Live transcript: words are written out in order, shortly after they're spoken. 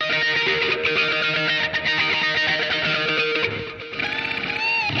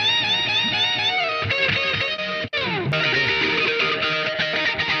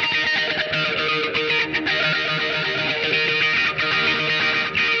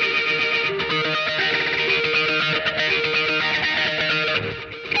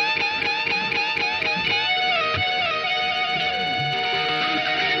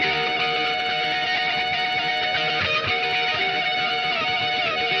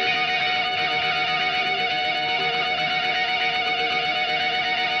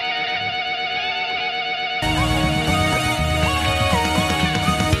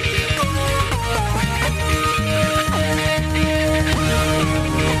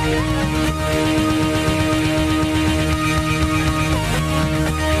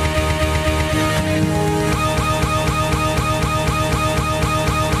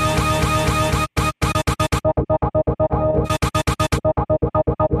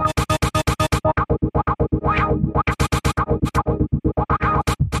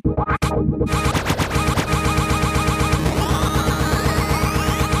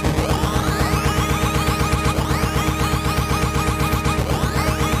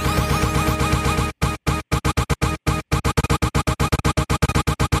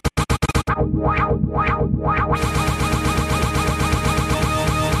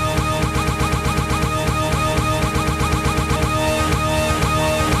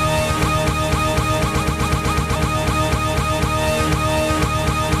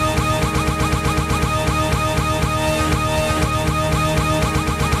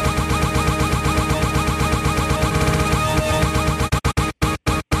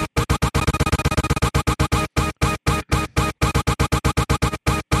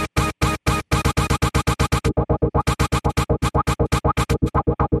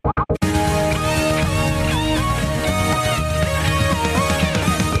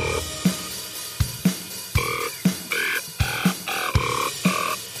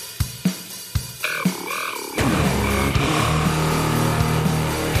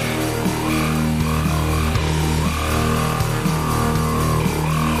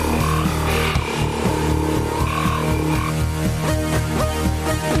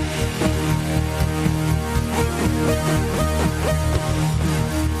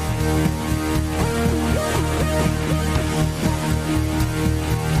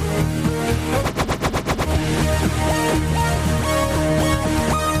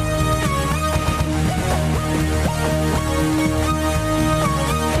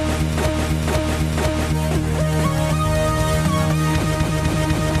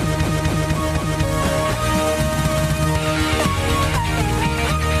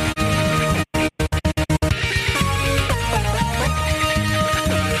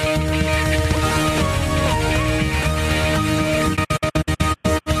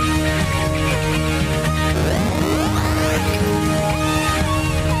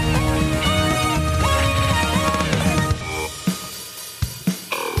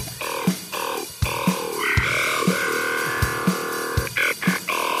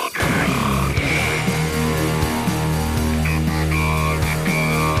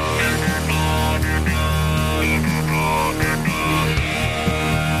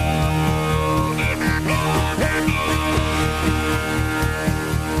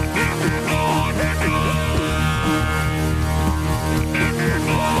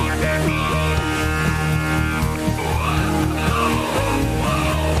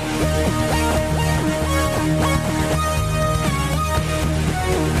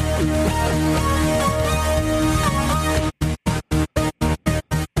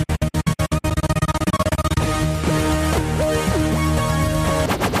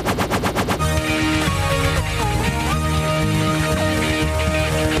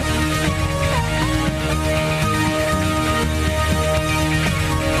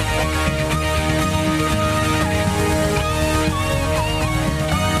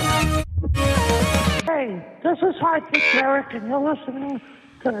Derek, and you're listening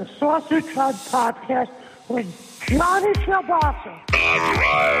to the Sausage Hut Podcast with Johnny Kielbasa.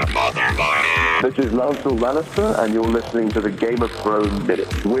 This is Lancel Lannister, and you're listening to the Game of Thrones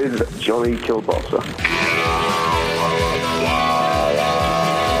Minute with Johnny Kielbasa.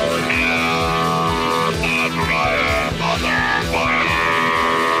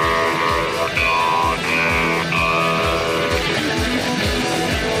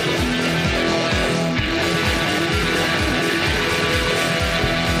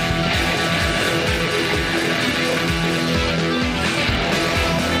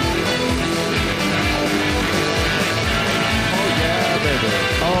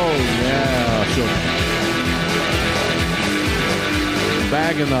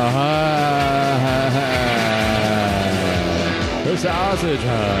 Back in the hut, the Sausage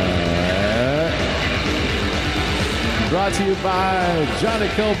Hut, brought to you by Johnny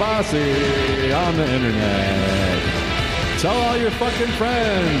Kielbasa on the internet. Tell all your fucking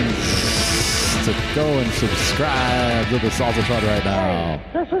friends to go and subscribe to the Sausage Hut right now.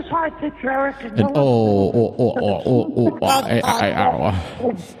 This is High Pitch Derek, and And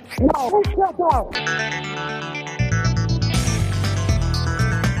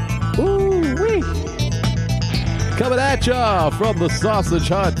Ooh-wee. Coming at ya from the Sausage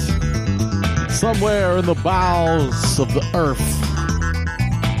Hut, somewhere in the bowels of the earth.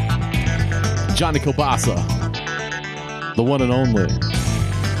 Johnny Kielbasa, the one and only.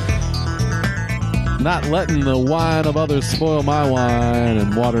 Not letting the wine of others spoil my wine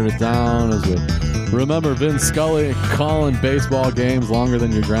and watering it down as we remember Vince Scully calling baseball games longer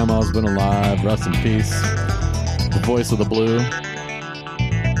than your grandma's been alive. Rest in peace. The voice of the blue.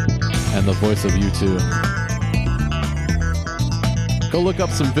 And the voice of U2. Go look up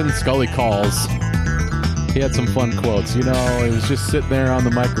some Vince Scully calls. He had some fun quotes. You know, he was just sitting there on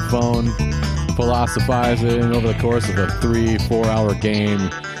the microphone, philosophizing over the course of a 3-4 hour game.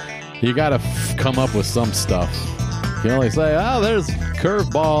 You gotta come up with some stuff. You can only say, oh, there's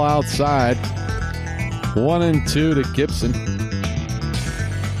curveball outside. 1-2 to Gibson.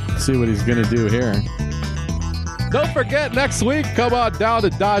 See what he's gonna do here. Don't forget, next week, come on down to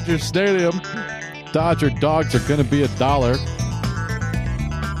Dodger Stadium. Dodger dogs are going to be $1.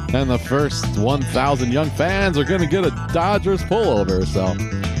 And the first 1,000 young fans are going to get a Dodgers pullover. So,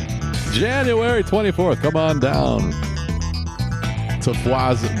 January 24th, come on down to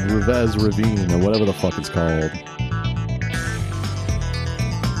Foise Revez Ravine, or whatever the fuck it's called.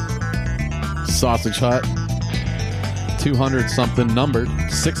 Sausage Hut, 200-something numbered,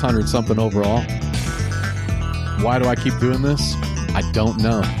 600-something overall. Why do I keep doing this? I don't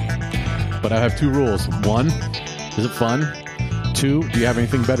know. But I have two rules. One, is it fun? Two, do you have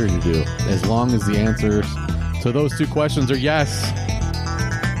anything better to do? As long as the answers to those two questions are yes,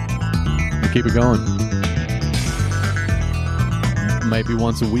 keep it going. Maybe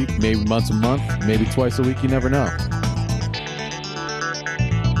once a week, maybe once a month, maybe twice a week, you never know.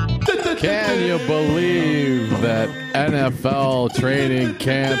 Can you believe that NFL training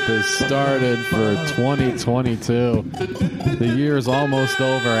camp has started for 2022? The year's almost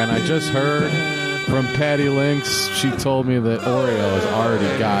over, and I just heard from Patty Lynx. She told me that Oreo has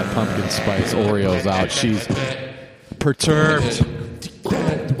already got pumpkin spice Oreos out. She's perturbed.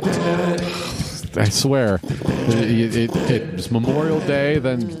 I swear. It's Memorial Day,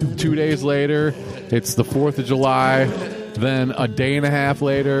 then 2 days later, it's the 4th of July. Then a day and a half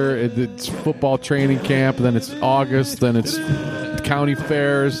later, it's football training camp. Then it's August. Then it's county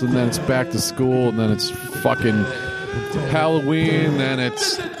fairs. And then it's back to school. And then it's fucking Halloween. Then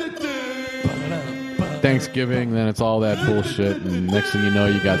it's Thanksgiving. Then it's all that bullshit. And next thing you know,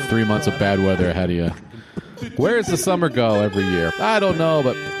 you got 3 months of bad weather ahead of you. Where does the summer go every year? I don't know,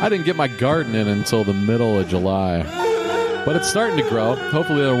 but I didn't get my garden in until the middle of July. But it's starting to grow.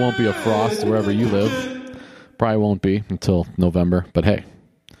 Hopefully there won't be a frost wherever you live. Probably won't be until November, but hey,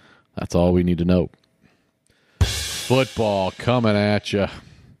 that's all we need to know. Football coming at you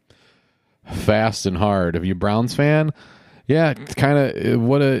fast and hard. Are you a Browns fan? Yeah, kind of.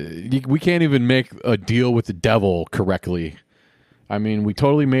 We can't even make a deal with the devil correctly. I mean, we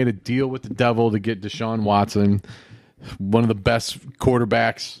totally made a deal with the devil to get Deshaun Watson, one of the best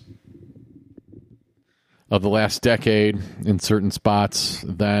quarterbacks of the last decade in certain spots.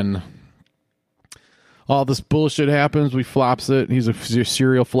 Then all this bullshit happens. We flops it. He's a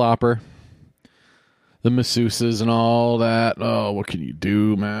serial flopper. The masseuses and all that. Oh, what can you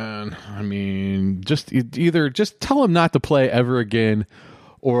do, man? I mean, just tell him not to play ever again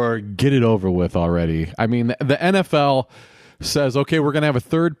or get it over with already. I mean, the NFL says, okay, we're going to have a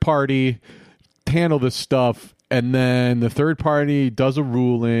third party handle this stuff, and then the third party does a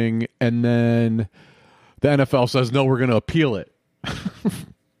ruling, and then The NFL says, no, we're going to appeal it.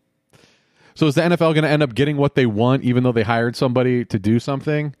 So is the NFL going to end up getting what they want, even though they hired somebody to do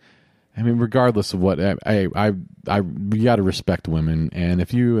something? I mean, regardless of what, you got to respect women. And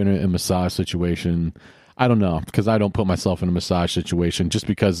if you in a massage situation, I don't know, because I don't put myself in a massage situation just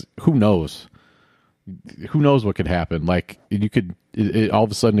because who knows? Who knows what could happen? Like, you could, all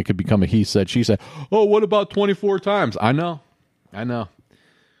of a sudden it could become a he said, she said. Oh, what about 24 times? I know.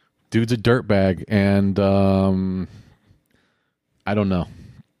 Dude's a dirtbag, and I don't know.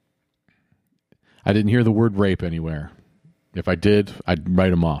 I didn't hear the word rape anywhere. If I did, I'd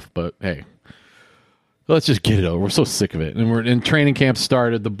write him off. But hey, let's just get it over. We're so sick of it. And we're in training camp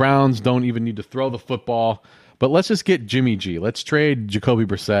started. The Browns don't even need to throw the football. But let's just get Jimmy G. Let's trade Jacoby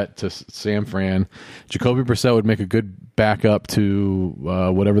Brissett to San Fran. Jacoby Brissett would make a good backup to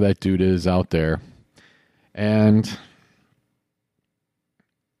whatever that dude is out there. And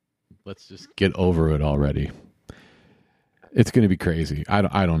let's just get over it already. It's going to be crazy. I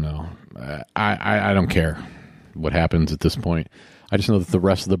don't know. I don't care what happens at this point. I just know that the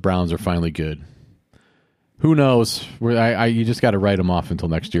rest of the Browns are finally good. Who knows? You just got to write them off until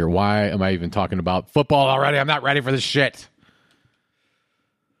next year. Why am I even talking about football already? I'm not ready for this shit.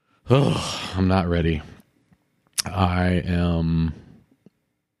 I'm not ready. I am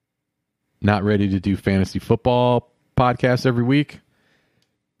not ready to do fantasy football podcasts every week.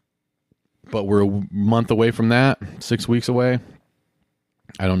 But we're a month away from that, 6 weeks away.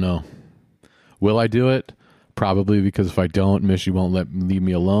 I don't know. Will I do it? Probably, because if I don't, Mishy won't leave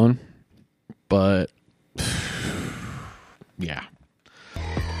me alone. But, yeah.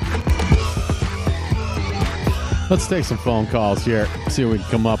 Let's take some phone calls here. See what we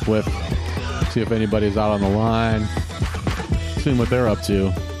can come up with. See if anybody's out on the line. See what they're up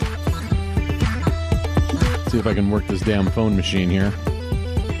to. See if I can work this damn phone machine here.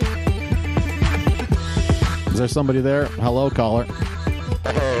 Is there somebody there? Hello, caller.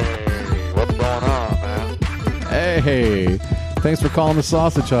 Hey, what's going on, man? Hey, thanks for calling the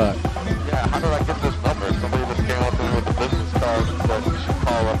Sausage Hut. Yeah, how did I get this number? Somebody just came up to me with a business card and said you should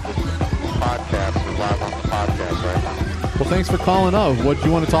call up this podcast. We're live on the podcast right now. Well, thanks for calling up. What do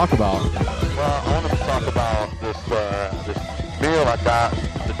you want to talk about? Well, I wanted to talk about this meal I got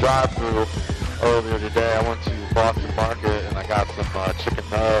the drive-thru earlier today. I went to Boston Market and I got some chicken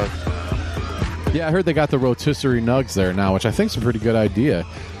nugs. Yeah, I heard they got the rotisserie nugs there now, which I think is a pretty good idea.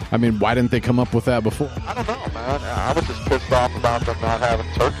 I mean, why didn't they come up with that before? I don't know, man. I was just pissed off about them not having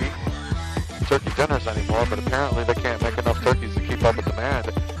turkey dinners anymore, but apparently they can't make enough turkeys to keep up with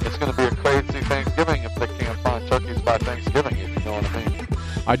demand. It's going to be a crazy Thanksgiving if they can't find turkeys by Thanksgiving, if you know what I mean.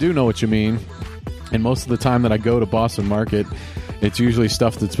 I do know what you mean. And most of the time that I go to Boston Market, it's usually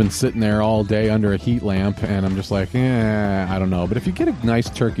stuff that's been sitting there all day under a heat lamp, and I'm just like, I don't know. But if you get a nice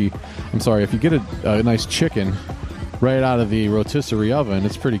if you get a nice chicken right out of the rotisserie oven,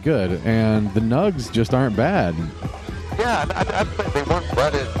 it's pretty good. And the nugs just aren't bad. Yeah, I'd say they weren't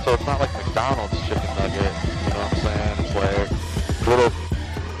breaded, so it's not like McDonald's chicken nugget. You know what I'm saying? It's like little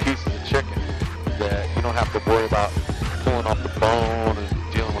pieces of chicken that you don't have to worry about pulling off the bone and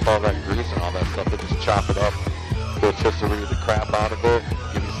dealing with all that grease and all that stuff. They just chop it up, rotisserie the crap out of it,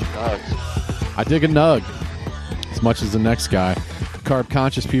 give me some nugs. I dig a nug as much as the next guy. Carb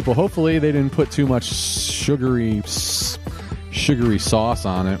conscious people, hopefully they didn't put too much sugary sauce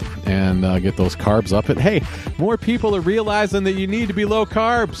on it and get those carbs up. And hey, more people are realizing that you need to be low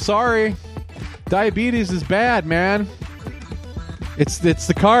carb. Sorry, diabetes is bad, man. It's the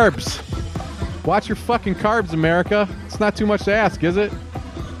carbs. Watch your fucking carbs, America. It's not too much to ask, is it?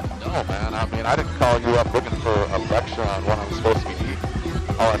 No, man. I mean, I didn't call you up looking for a lecture on what I'm supposed to be eating.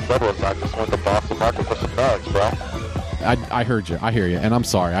 All I said was I just went to Boston Market for some nugs, bro. I heard you. I hear you. And I'm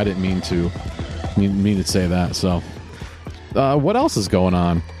sorry. I didn't mean to say that. So, what else is going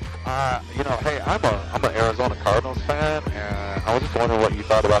on? Hey, I'm an Arizona Cardinals fan, and I was just wondering what you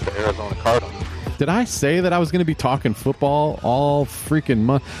thought about the Arizona Cardinals. Did I say that I was going to be talking football all freaking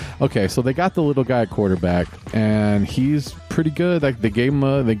month? Okay, so they got the little guy at quarterback, and he's pretty good. Like they gave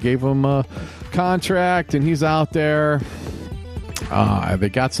him a contract, and he's out there. They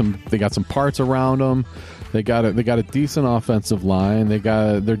got some parts around him. They got a decent offensive line. They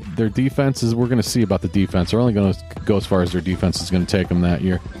got their defenses. We're going to see about the defense. They're only going to go as far as their defense is going to take them that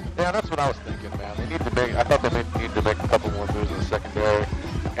year. Yeah, that's what I was thinking, man. I thought they need to make a couple more moves in the secondary,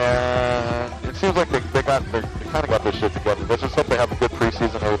 and it seems like they kind of got their shit together. Let's just hope they have a good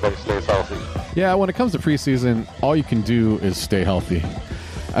preseason. Everybody stays healthy. Yeah, when it comes to preseason, all you can do is stay healthy.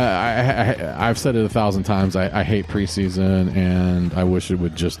 I've said it 1,000 times. I hate preseason, and I wish it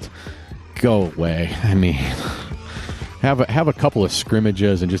would just go away. I mean, have a couple of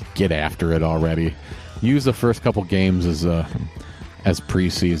scrimmages and just get after it already. use the first couple games as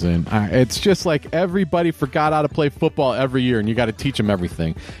preseason. It's just like everybody forgot how to play football every year, and you got to teach them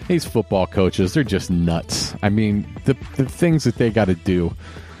everything. These football coaches, they're just nuts. I mean, the things that they got to do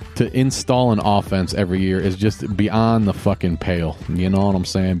to install an offense every year is just beyond the fucking pale. You know what I'm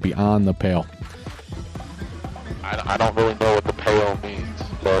saying? Beyond the pale. I don't really know what the pale means,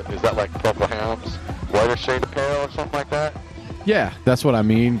 but is that like purple hams, whiter shade of pale or something like that? Yeah, that's what I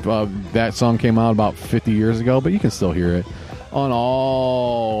mean. That song came out about 50 years ago, but you can still hear it on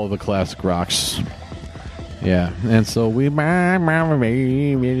all the classic rocks. Yeah, and so we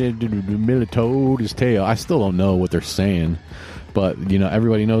told his tail. I still don't know what they're saying, but you know,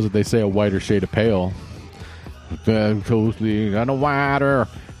 everybody knows that they say a whiter shade of pale. Totally got a whiter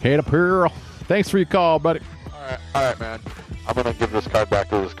shade of pearl. Thanks for your call, buddy. All right, man. I'm gonna give this card back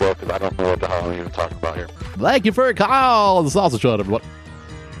to this girl because I don't know what the hell I'm even talking about here. Thank you for your call. The Sausage Hut, everybody.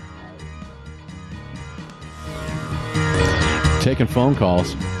 Taking phone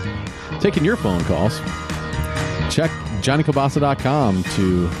calls. Taking your phone calls. Check JohnnyKilbasa.com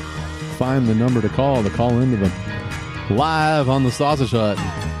to find the number to call into the live on the Sausage Hut.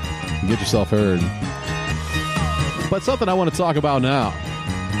 Get yourself heard. But something I want to talk about now.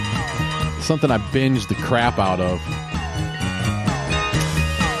 Something I binged the crap out of.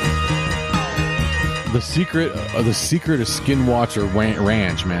 The secret of Skinwalker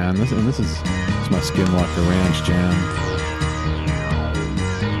Ranch, man. This is my Skinwalker Ranch jam.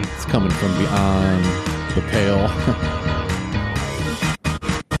 It's coming from beyond the pale.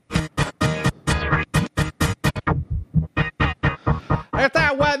 I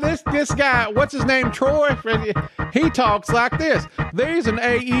thought, well, this guy, what's his name, Troy? He talks like this. There's an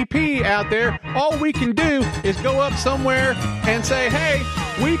AEP out there. All we can do is go up somewhere and say, hey,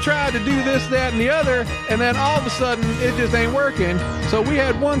 we tried to do this, that, and the other, and then all of a sudden it just ain't working. So we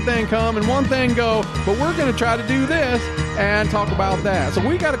had one thing come and one thing go, but we're going to try to do this and talk about that. So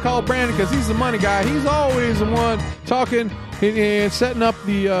we got to call Brandon because he's the money guy. He's always the one talking and setting up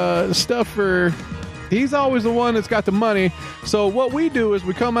the stuff for... He's always the one that's got the money. So what we do is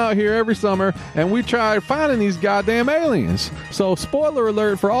we come out here every summer and we try finding these goddamn aliens. So spoiler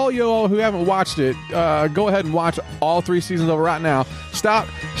alert for all you all who haven't watched it, go ahead and watch all 3 seasons of it right now. Stop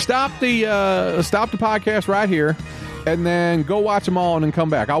the podcast right here, and then go watch them all and then come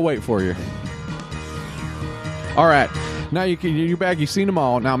back. I'll wait for you. All right. Now you're back. You've seen them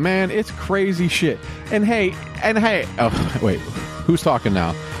all. Now, man, it's crazy shit. And hey. Oh, wait. Who's talking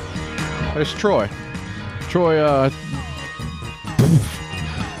now? It's Troy. Troy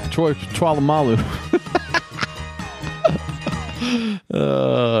Twalamalu.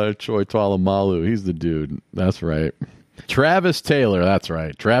 Troy Twalamalu. He's the dude. That's right. Travis Taylor. That's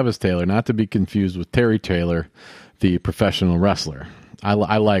right. Travis Taylor. Not to be confused with Terry Taylor, the professional wrestler. I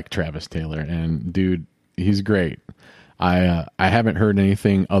like Travis Taylor, and dude, he's great. I haven't heard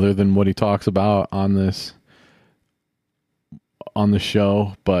anything other than what he talks about on the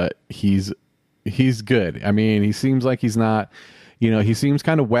show, but he's good. I mean, he seems like he's not, he seems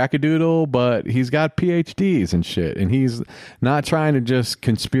kind of wackadoodle, but he's got PhDs and shit. And he's not trying to just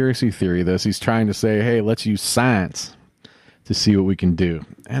conspiracy theory this. He's trying to say, hey, let's use science to see what we can do.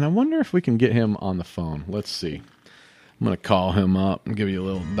 And I wonder if we can get him on the phone. Let's see. I'm going to call him up and give you a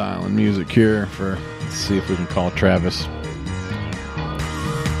little dialing music here let's see if we can call Travis.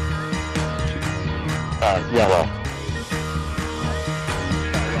 Yellow.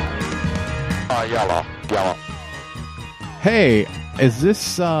 Yellow. Hey, is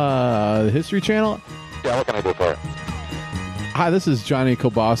this the History Channel? Yeah, what can I do for it? Hi, this is Johnny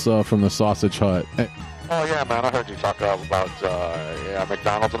Kilbasa from the Sausage Hut. Oh, yeah, man, I heard you talk about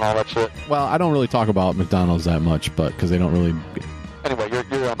McDonald's and all that shit. Well, I don't really talk about McDonald's that much, but because they don't really... Anyway,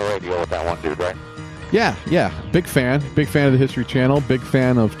 you're on the radio with that one dude, right? Yeah. Big fan of the History Channel. Big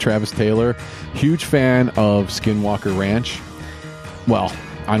fan of Travis Taylor. Huge fan of Skinwalker Ranch. Well...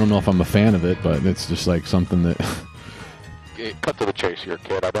 I don't know if I'm a fan of it, but it's just like something that... Cut to the chase here,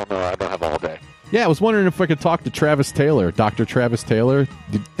 kid. I don't know. I don't have all day. Yeah, I was wondering if I could talk to Travis Taylor, Dr. Travis Taylor,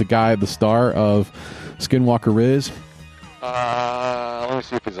 the guy, the star of Skinwalker Riz. Let me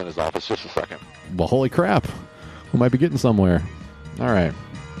see if he's in his office. Just a second. Well, holy crap. We might be getting somewhere. All right.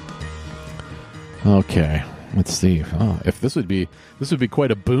 Okay. Let's see. Oh, if this would be quite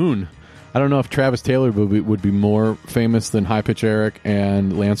a boon. I don't know if Travis Taylor would be more famous than High Pitch Eric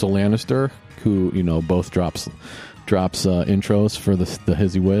and Lancel Lannister, who both drops intros for the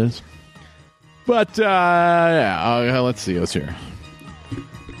Hizzy Wiz. But yeah, let's see. Let's hear.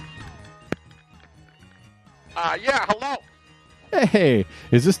 Yeah, hello. Hey,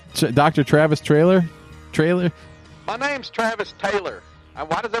 is this Dr. Travis Trailer? My name's Travis Taylor.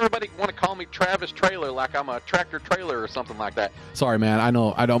 Why does everybody want to call me Travis Trailer like I'm a tractor trailer or something like that? Sorry, man. I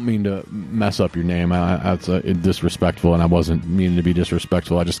know I don't mean to mess up your name. That's disrespectful, and I wasn't meaning to be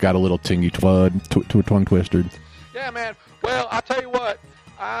disrespectful. I just got a little tingy tongue twistered. Yeah, man. Well, I'll tell you what.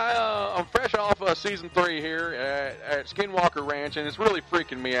 I'm fresh off season 3 here at Skinwalker Ranch, and it's really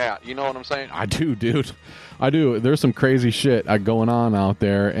freaking me out. You know what I'm saying? I do, dude. I do. There's some crazy shit going on out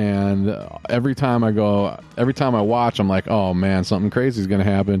there, and every time I watch, I'm like, oh man, something crazy is gonna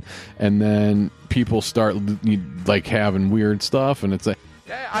happen, and then people start like having weird stuff, and it's like,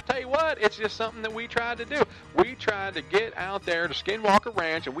 yeah, I tell you what, it's just something that we tried to do. We tried to get out there to Skinwalker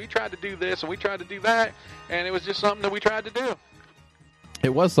Ranch, and we tried to do this, and we tried to do that, and it was just something that we tried to do.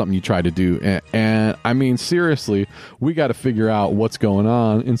 It was something you tried to do, and I mean, seriously, we got to figure out what's going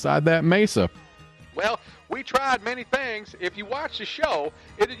on inside that mesa. Well, we tried many things. If you watch the show,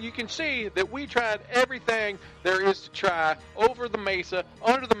 you can see that we tried everything there is to try over the mesa,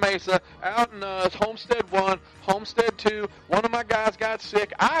 under the mesa, out in Homestead 1, Homestead 2. One of my guys got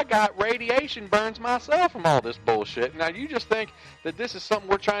sick. I got radiation burns myself from all this bullshit. Now, you just think that this is something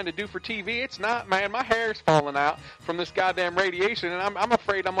we're trying to do for TV. It's not, man. My hair's falling out from this goddamn radiation, and I'm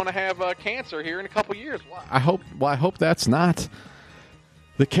afraid I'm going to have cancer here in a couple years. Why? I hope that's not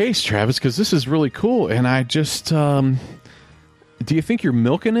the case, Travis, because this is really cool, and I just do you think you're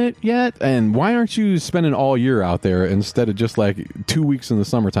milking it yet? And why aren't you spending all year out there instead of just like 2 weeks in the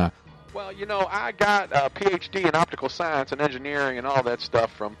summertime? Well, you know, I got a PhD in optical science and engineering and all that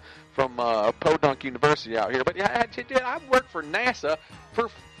stuff from Podunk University out here. But yeah, I worked for NASA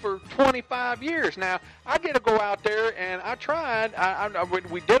for 25 years. Now, I get to go out there, and I tried.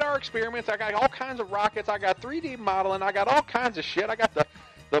 We did our experiments. I got all kinds of rockets. I got 3D modeling. I got all kinds of shit. I got the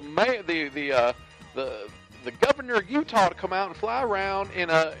governor of Utah to come out and fly around in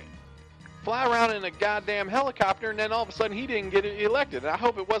a goddamn helicopter, and then all of a sudden he didn't get elected. And I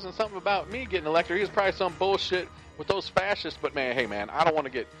hope it wasn't something about me getting elected. He was probably some bullshit with those fascists. But man, hey man, I don't want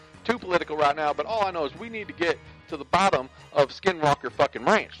to get too political right now, but all I know is we need to get to the bottom of Skinwalker fucking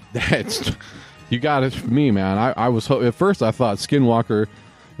Ranch. You got it for me, man. I was at first I thought Skinwalker,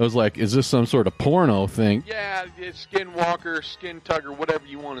 I was like, is this some sort of porno thing? Yeah, it's Skinwalker, Skin Tugger, whatever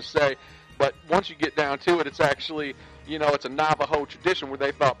you want to say. But once you get down to it, it's actually, you know, it's a Navajo tradition where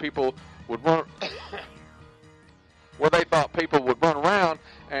they thought people would run around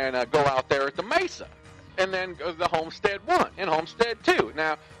and go out there at the mesa. And then goes the Homestead 1 and Homestead 2.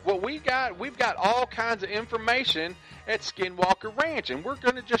 Now, what we've got all kinds of information at Skinwalker Ranch, and we're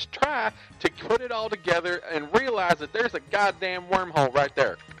going to just try to put it all together and realize that there's a goddamn wormhole right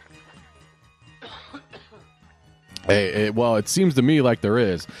there. Well, it seems to me like there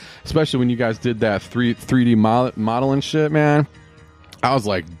is, especially when you guys did that 3D modeling shit, man. I was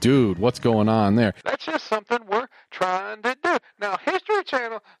like, dude, what's going on there? That's just something we're trying to do. Now, History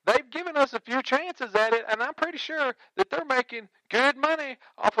Channel, they've given us a few chances at it, and I'm pretty sure that they're making good money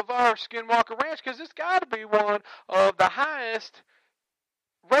off of our Skinwalker Ranch, because it's got to be one of the highest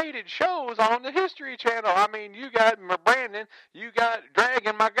rated shows on the History Channel. I mean, you got Brandon, you got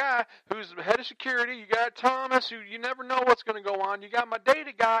Dragon, my guy, who's head of security, you got Thomas, who you never know what's going to go on, you got my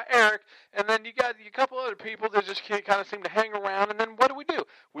data guy, Eric, and then you got a couple other people that just kind of seem to hang around, and then what do?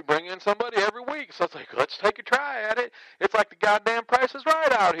 We bring in somebody every week, so it's like, let's take a try at it. It's like the goddamn Price is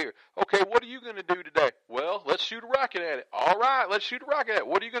Right out here. Okay, what are you going to do today? Well, let's shoot a rocket at it. All right, let's shoot a rocket at it.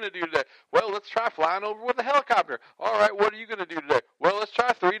 What are you going to do today? Well, let's try flying over with a helicopter. All right, what are you going to do today? Well, let's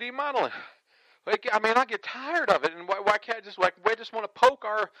try 3D modeling. Like, I mean, I get tired of it, and why can't I just, like, we just want to poke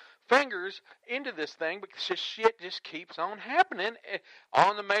our fingers into this thing, because this shit just keeps on happening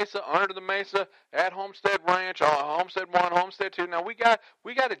on the mesa, under the mesa, at Homestead Ranch, Homestead 1, Homestead 2. Now, we got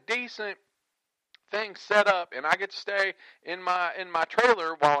a decent thing set up, and I get to stay in my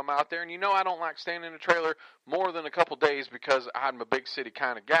trailer while I'm out there, and you know I don't like staying in a trailer more than a couple days, because I'm a big city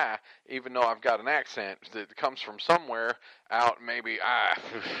kind of guy, even though I've got an accent that comes from somewhere out, maybe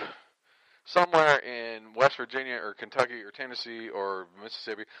somewhere in West Virginia or Kentucky or Tennessee or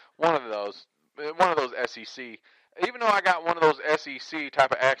Mississippi, one of those SEC. Even though I got one of those SEC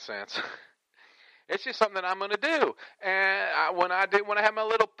type of accents, it's just something that I'm going to do. And when I have my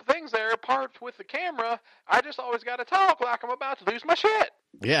little things there apart with the camera, I just always got to talk like I'm about to lose my shit.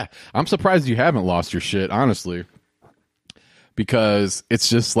 Yeah, I'm surprised you haven't lost your shit, honestly. Because it's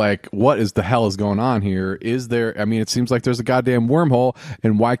just like, what is the hell is going on here? Is there, I mean, it seems like there's a goddamn wormhole,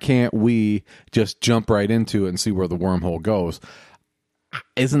 and why can't we just jump right into it and see where the wormhole goes?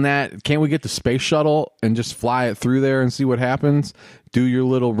 Can't we get the space shuttle and just fly it through there and see what happens? Do your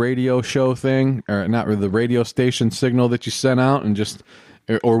little radio show thing, or not the radio station signal that you sent out, and just,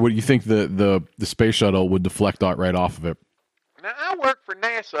 or would you think the space shuttle would deflect right off of it? Now, I worked for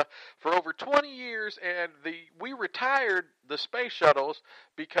NASA for over 20 years, and we retired the space shuttles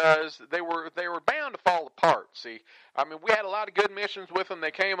because they were bound to fall apart. See, I mean, we had a lot of good missions with them.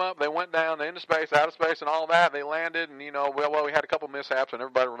 They came up, they went down into space, out of space, and all that. They landed, and we had a couple mishaps, and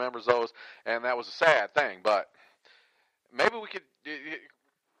everybody remembers those, and that was a sad thing. But maybe we could.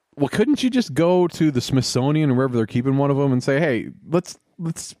 Well, couldn't you just go to the Smithsonian or wherever they're keeping one of them and say, "Hey, let's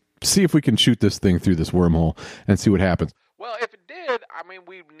see if we can shoot this thing through this wormhole and see what happens"? Well, if it did, I mean,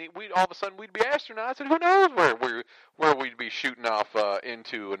 we'd all of a sudden we'd be astronauts, and who knows where we'd be shooting off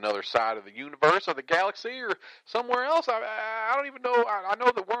into another side of the universe or the galaxy or somewhere else. I don't even know. I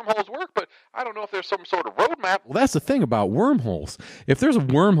know that wormholes work, but I don't know if there's some sort of roadmap. Well, that's the thing about wormholes. If there's a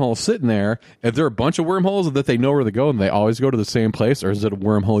wormhole sitting there, if there are a bunch of wormholes that they know where to go and they always go to the same place, or is it a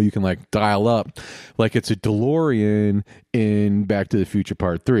wormhole you can like dial up, like it's a DeLorean in Back to the Future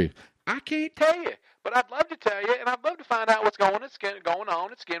Part 3? I can't tell you. But I'd love to tell you, and I'd love to find out what's going on at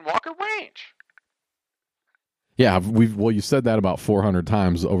Skinwalker Ranch. Yeah, you said that about 400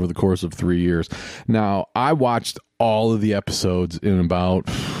 times over the course of 3 years. Now, I watched all of the episodes in about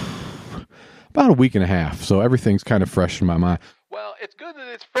a week and a half, so everything's kind of fresh in my mind. Well, it's good that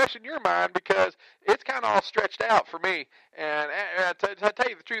it's fresh in your mind because it's kind of all stretched out for me. And to tell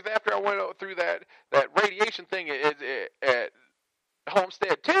you the truth, after I went through that radiation thing at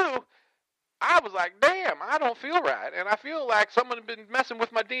Homestead 2, I was like, damn, I don't feel right. And I feel like someone had been messing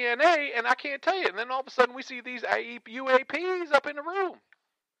with my DNA, and I can't tell you. And then all of a sudden we see these UAPs up in the room.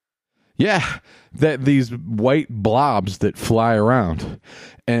 Yeah, these white blobs that fly around.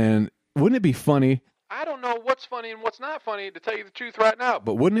 And wouldn't it be funny? I don't know what's funny and what's not funny, to tell you the truth right now.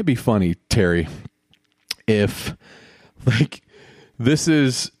 But wouldn't it be funny, Terry, if, like, this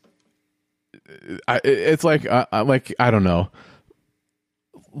is... It's like, I don't know...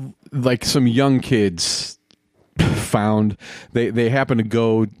 like some young kids found they happened to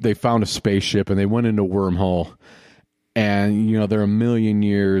go, they found a spaceship and they went into a wormhole, and they're a million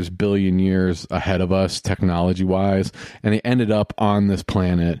years, billion years ahead of us technology wise, and they ended up on this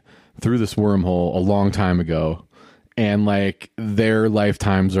planet through this wormhole a long time ago, and like their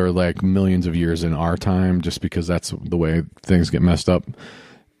lifetimes are like millions of years in our time, just because that's the way things get messed up.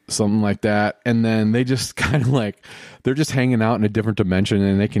 Something like that. And then they just kind of like, they're just hanging out in a different dimension,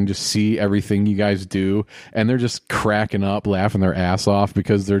 and they can just see everything you guys do, and they're just cracking up, laughing their ass off,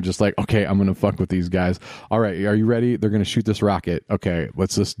 because they're just like, okay, I'm gonna fuck with these guys. All right, are you ready? They're gonna shoot this rocket. Okay,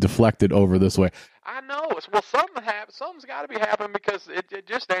 let's just deflect it over this way. I know. Well, something's got to be happening, because it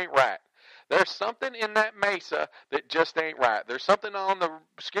just ain't right. There's something in that mesa that just ain't right. There's something on the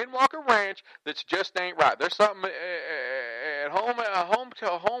Skinwalker Ranch that's just ain't right. There's something at home.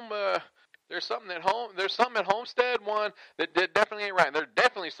 There's something at home. There's something at Homestead 1 that definitely ain't right. There's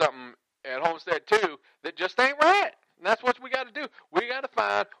definitely something at Homestead 2 that just ain't right. And that's what we got to do. We got to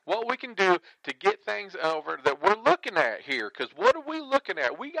find what we can do to get things over that we're looking at here. Because what are we looking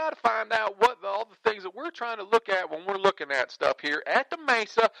at? We got to find out what all the things that we're trying to look at when we're looking at stuff here at the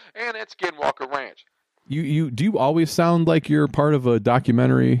Mesa and at Skinwalker Ranch. Do you always sound like you're part of a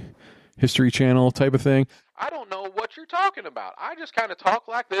documentary History Channel type of thing? I don't know what you're talking about. I just kind of talk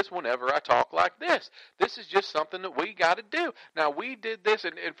like this whenever I talk like this. This is just something that we got to do. Now, we did this,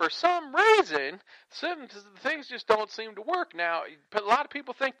 and for some reason, things just don't seem to work. Now, a lot of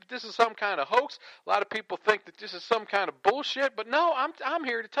people think that this is some kind of hoax. A lot of people think that this is some kind of bullshit. But no, I'm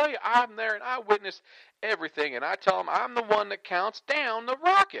here to tell you, I'm there, and I witnessed everything. And I tell them I'm the one that counts down the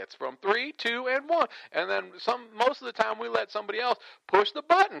rockets from 3, 2, and 1. And then most of the time we let somebody else push the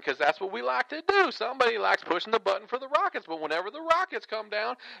button, because that's what we like to do. Somebody likes pushing the button for the rockets, but whenever the rockets come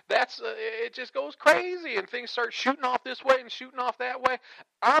down, it just goes crazy, and things start shooting off this way and shooting off that way.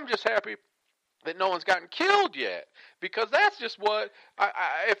 I'm just happy that no one's gotten killed yet, because that's just what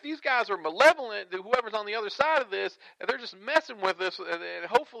if these guys are malevolent, whoever's on the other side of this, and they're just messing with us, and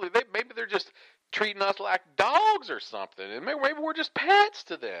hopefully maybe they're just treating us like dogs or something, and maybe we're just pets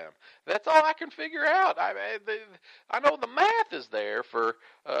to them. That's all I can figure out. I know the math is there for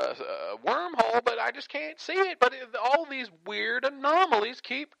a wormhole, but I just can't see it. But all these weird anomalies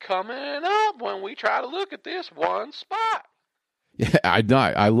keep coming up when we try to look at this one spot. Yeah,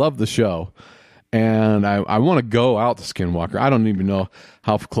 I love the show. And I want to go out to Skinwalker. I don't even know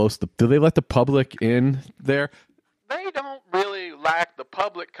how close do they let the public in there? They don't really like the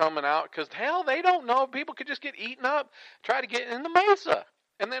public coming out, because hell, they don't know. People could just get eaten up, try to get in the Mesa,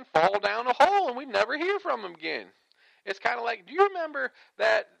 and then fall down a hole, and we never hear from them again. It's kind of like, do you remember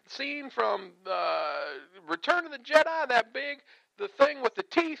that scene from Return of the Jedi? The thing with the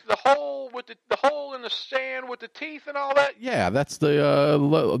teeth, the hole with the hole in the stand with the teeth and all that? Yeah, that's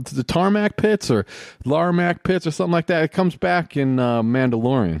the Tarmac pits or Larmac pits or something like that. It comes back in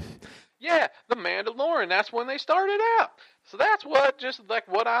Mandalorian. Yeah, the Mandalorian. That's when they started out. So that's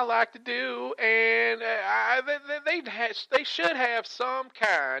what I like to do, and they should have some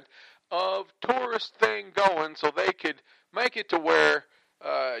kind of tourist thing going, so they could make it to where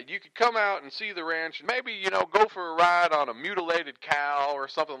you could come out and see the ranch, and maybe go for a ride on a mutilated cow or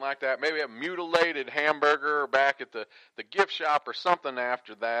something like that. Maybe a mutilated hamburger back at the gift shop or something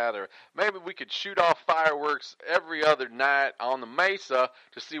after that, or maybe we could shoot off fireworks every other night on the mesa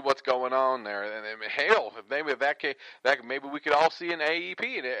to see what's going on there. And hell, maybe maybe we could all see an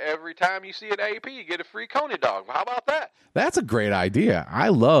AEP, and every time you see an AEP, you get a free coney dog. How about that? That's a great idea. I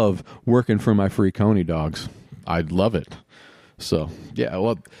love working for my free coney dogs. I'd love it. So, yeah,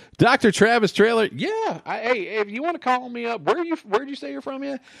 well, Dr. Travis Trailer, yeah, hey, if you want to call me up, where'd you say you're from,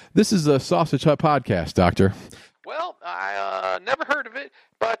 yeah? This is a Sausage Hut podcast, Doctor. Well, I never heard of it,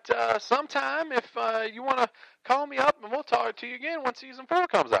 but sometime if you want to call me up, and we'll talk to you again when Season 4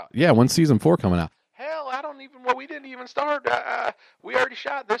 comes out. Yeah, when Season 4 coming out. Hell, we didn't even start. We already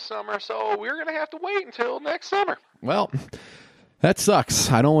shot this summer, so we're going to have to wait until next summer. Well, that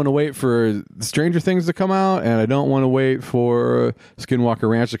sucks. I don't want to wait for Stranger Things to come out, and I don't want to wait for Skinwalker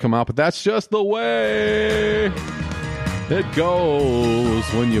Ranch to come out, but that's just the way it goes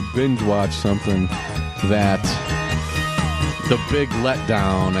when you binge watch something that the big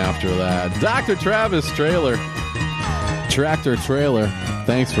letdown after that. Dr. Travis Trailer, Tractor Trailer,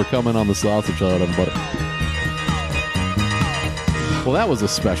 thanks for coming on the Sausage Hut, everybody. Well, that was a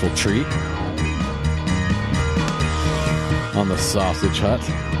special treat on the Sausage Hut.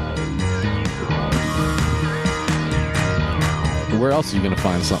 Where else are you going to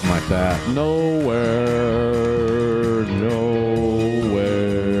find something like that? Nowhere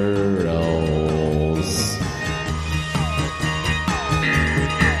else.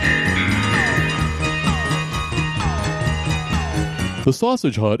 The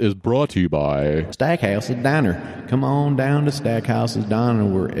Sausage Hut is brought to you by Stackhouse's Diner. Come on down to Stackhouse's Diner,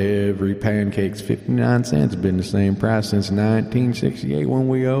 where every pancake's 59 cents. Been the same price since 1968 when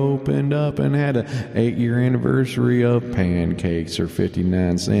we opened up and had a 8-year anniversary of pancakes for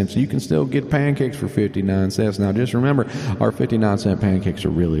 59 cents. You can still get pancakes for 59 cents. Now just remember, our 59-cent pancakes are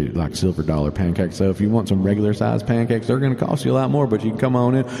really like silver dollar pancakes. So if you want some regular sized pancakes, they're going to cost you a lot more, but you can come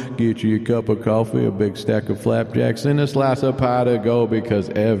on in, get you a cup of coffee, a big stack of flapjacks, and a slice of pie to go, because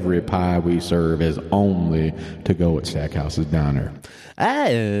every pie we serve is only to go at Stackhouse's Diner.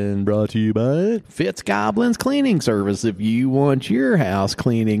 And brought to you by Fitzgoblin's Cleaning Service. If you want your house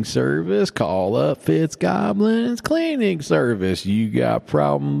cleaning service, call up Fitzgoblin's Cleaning Service. You got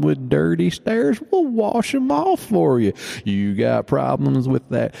problem with dirty stairs, we'll wash them off for you. You got problems with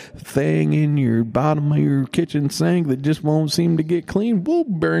that thing in your bottom of your kitchen sink that just won't seem to get clean, we'll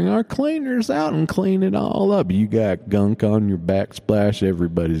bring our cleaners out and clean it all up. You got gunk on your backsplash,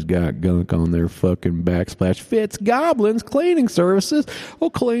 everybody's got gunk on their fucking backsplash. Fitzgoblin's Cleaning Services will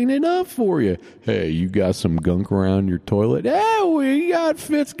clean it up for you. Hey, you got some gunk around your toilet? Hey, we got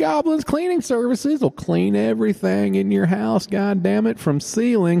Fitzgoblin's Cleaning Services. Will clean everything in your house, god damn it, from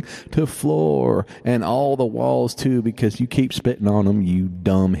ceiling to floor and all the walls too, because you keep spitting on them, you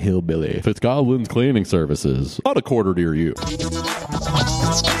dumb hillbilly. Fitzgoblin's Cleaning Services, on a quarter near you.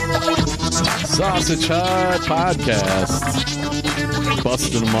 Sausage Hut Podcast,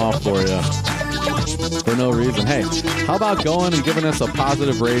 busting them off for you for no reason. Hey, how about going and giving us a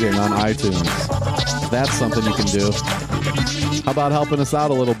positive rating on iTunes? That's something you can do. How about helping us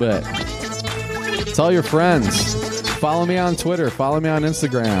out a little bit? Tell your friends. Follow me on Twitter. Follow me on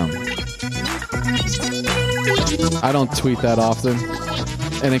Instagram. I don't tweet that often.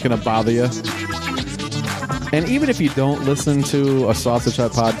 It ain't gonna bother you. And even if you don't listen to a Sausage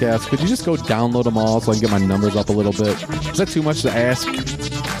Hut podcast, could you just go download them all so I can get my numbers up a little bit? Is that too much to ask?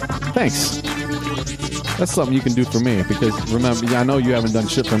 Thanks. That's something you can do for me, because remember, I know you haven't done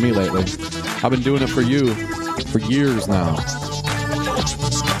shit for me lately. I've been doing it for you for years now.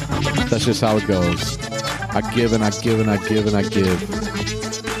 That's just how it goes. I give and I give and I give and I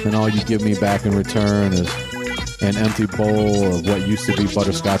give. And all you give me back in return is an empty bowl of what used to be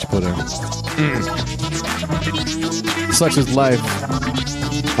butterscotch pudding. Such is life.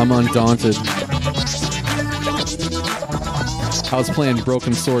 I'm undaunted. I was playing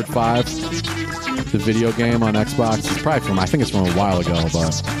Broken Sword 5. The video game on Xbox. It's probably I think it's from a while ago,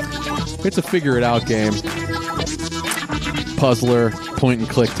 but it's a figure it out game. Puzzler, point and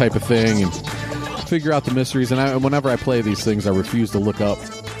click type of thing, and figure out the mysteries. And whenever I play these things, I refuse to look up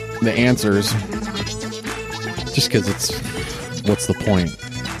the answers, just because what's the point?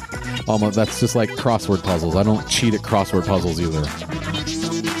 Almost, that's just like crossword puzzles. I don't cheat at crossword puzzles either.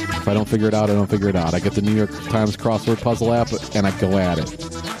 If I don't figure it out, I don't figure it out. I get the New York Times crossword puzzle app, and I go at it.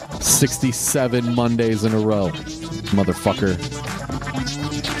 67 Mondays in a row. Motherfucker.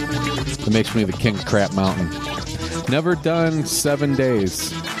 It makes me the king of Crap Mountain. Never done 7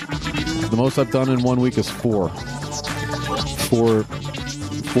 days. The most I've done in 1 week is 4. Four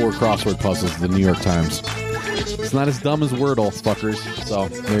crossword puzzles, the New York Times. It's not as dumb as Wordle, fuckers. So,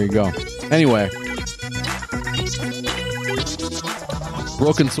 there you go. Anyway.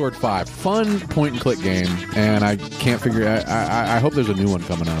 Broken Sword 5. Fun point-and-click game, and I can't figure... I hope there's a new one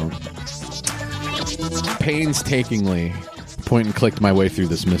coming out. Painstakingly point-and-clicked my way through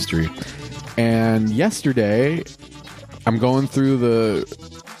this mystery. And yesterday, I'm going through the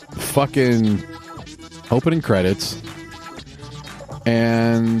fucking opening credits,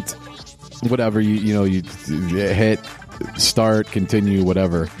 and whatever, you hit start, continue,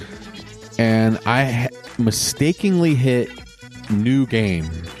 whatever. And I mistakenly hit new game.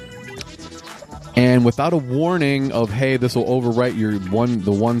 And without a warning of, hey, this will overwrite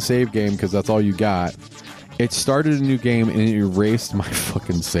the one save game because that's all you got, it started a new game and it erased my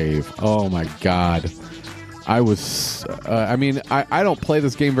fucking save. Oh my god. I was, I don't play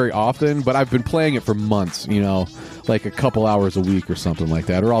this game very often, but I've been playing it for months, like a couple hours a week or something like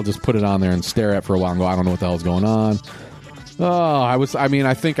that. Or I'll just put it on there and stare at it for a while and go, I don't know what the hell's going on. Oh, I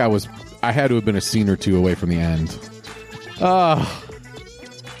had to have been a scene or two away from the end.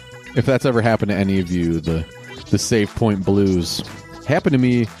 If that's ever happened to any of you, the save point blues happened to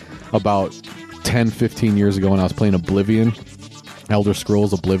me about 10-15 years ago when I was playing Oblivion, Elder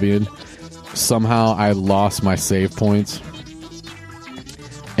Scrolls Oblivion. Somehow I lost my save points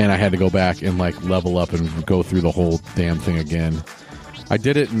and I had to go back and level up and go through the whole damn thing again. I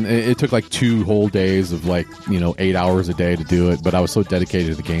did it, and it took 2 whole days of 8 hours a day to do it, but I was so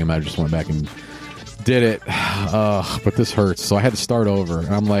dedicated to the game I just went back and did it. But this hurts, so I had to start over.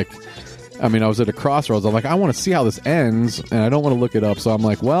 And I'm I was at a crossroads. I'm I want to see how this ends, and I don't want to look it up, so I'm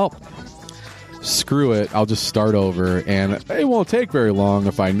well, screw it, I'll just start over, and it won't take very long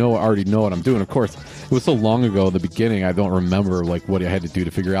if I already know what I'm doing. Of course, it was so long ago at the beginning, I don't remember what I had to do to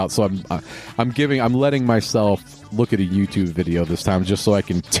figure out. So I'm letting myself look at a YouTube video this time just so I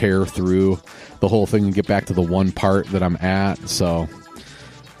can tear through the whole thing and get back to the one part that I'm at. So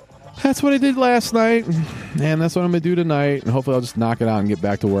that's what I did last night, and that's what I'm going to do tonight, and hopefully I'll just knock it out and get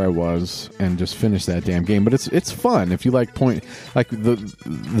back to where I was and just finish that damn game. But it's fun. If you the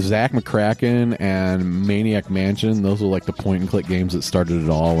Zach McCracken and Maniac Mansion, those were the point-and-click games that started it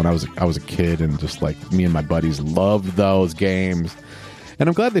all when I was a kid, and just me and my buddies loved those games. And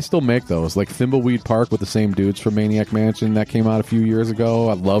I'm glad they still make those, like Thimbleweed Park with the same dudes from Maniac Mansion that came out a few years ago.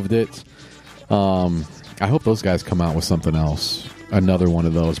 I loved it. I hope those guys come out with something else. Another one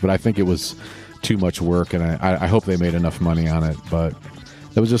of those, but I think it was too much work, and I hope they made enough money on it, but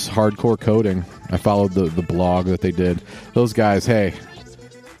it was just hardcore coding. I followed the blog that they did. Those guys, hey,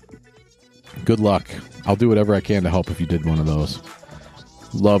 good luck. I'll do whatever I can to help if you did one of those.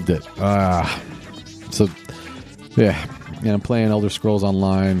 Loved it. So, yeah, and I'm playing Elder Scrolls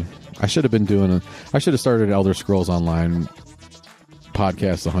Online. I should have started an Elder Scrolls Online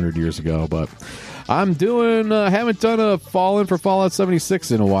podcast 100 years ago, but I'm haven't done a Fallen for Fallout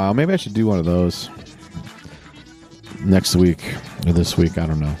 76 in a while. Maybe I should do one of those next week or this week. I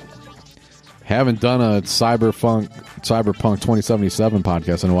don't know. Haven't done a Cyberpunk 2077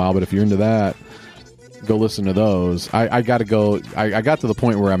 podcast in a while, but if you're into that, go listen to those. I got to go. I got to the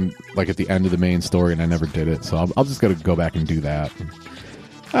point where I'm at the end of the main story and I never did it, so I'll just got to go back and do that.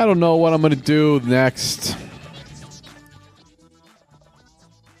 I don't know what I'm going to do next.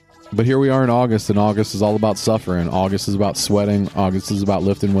 But here we are in August, and August is all about suffering. August is about sweating. August is about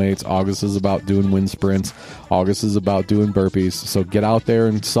lifting weights. August is about doing wind sprints. August is about doing burpees. So get out there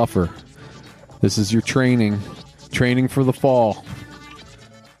and suffer. This is your training for the fall.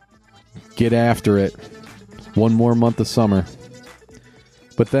 Get after it. One more month of summer.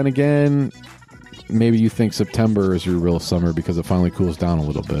 But then again, maybe you think September is your real summer because it finally cools down a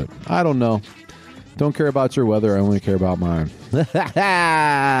little bit. I don't know. Don't care about your weather. I only care about mine.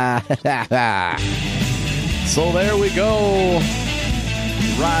 So there we go.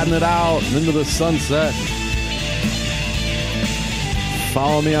 Riding it out into the sunset.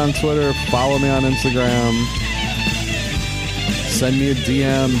 Follow me on Twitter. Follow me on Instagram. Send me a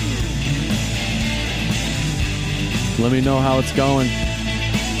DM. Let me know how it's going.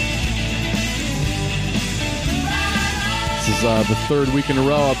 This is the 3rd week in a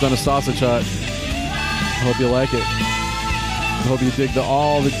row I've done a sausage hut. Hope you like it. Hope you dig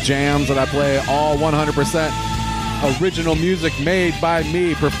all the jams that I play, all 100%. Original music made by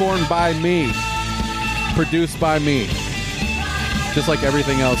me, performed by me, produced by me. Just like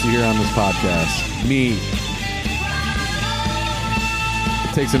everything else you hear on this podcast. Me.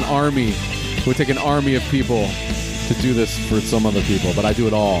 It takes an army. It would take an army of people to do this for some other people, but I do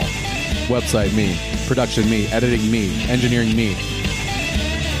it all. Website, me. Production, me. Editing, me. Engineering, me.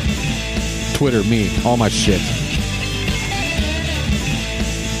 Twitter, me. All my shit.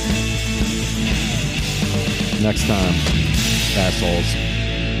 Next time, assholes.